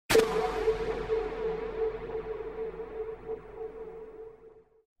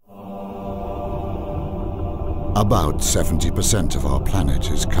About 70% of our planet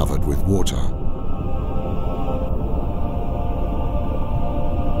is covered with water.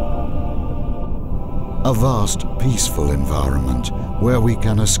 A vast, peaceful environment where we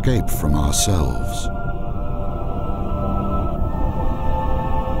can escape from ourselves.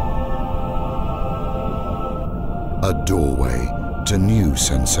 A doorway to new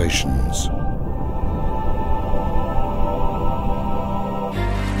sensations.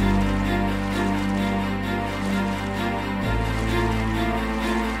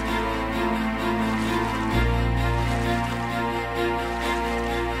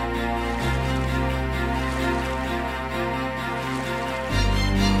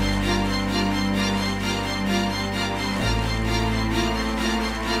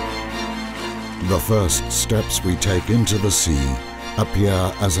 The first steps we take into the sea appear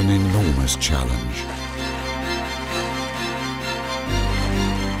as an enormous challenge,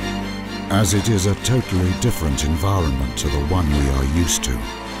 as it is a totally different environment to the one we are used to.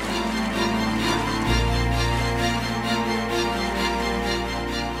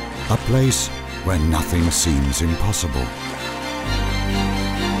 A place where nothing seems impossible.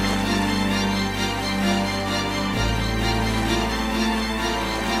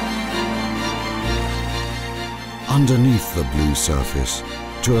 Underneath the blue surface,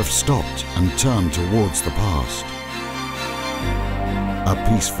 to have stopped and turned towards the past. A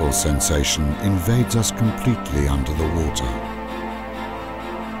peaceful sensation invades us completely under the water,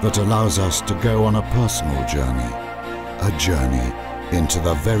 that allows us to go on a personal journey, a journey into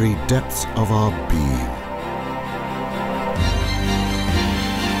the very depths of our being.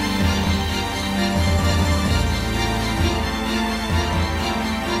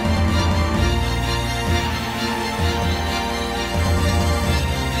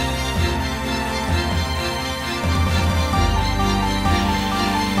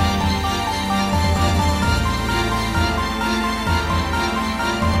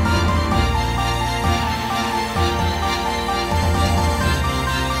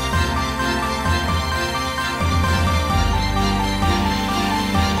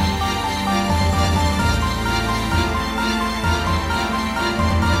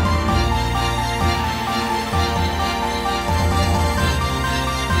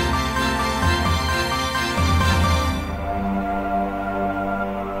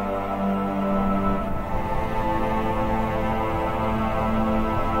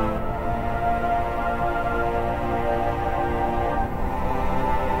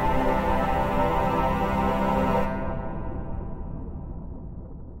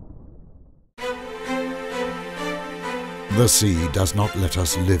 The sea does not let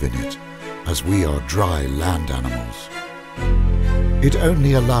us live in it, as we are dry land animals. It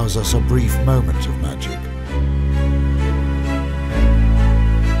only allows us a brief moment of magic.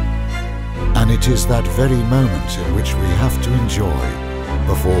 And it is that very moment in which we have to enjoy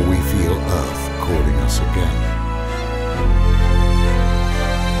before we feel Earth calling us again.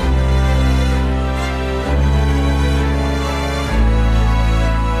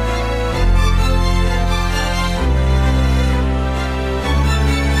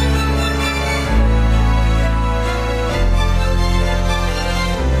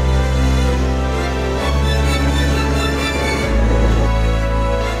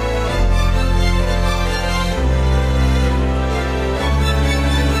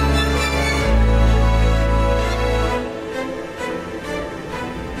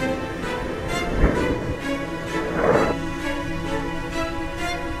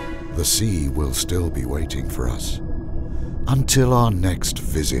 The sea will still be waiting for us until our next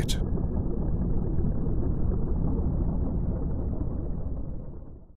visit.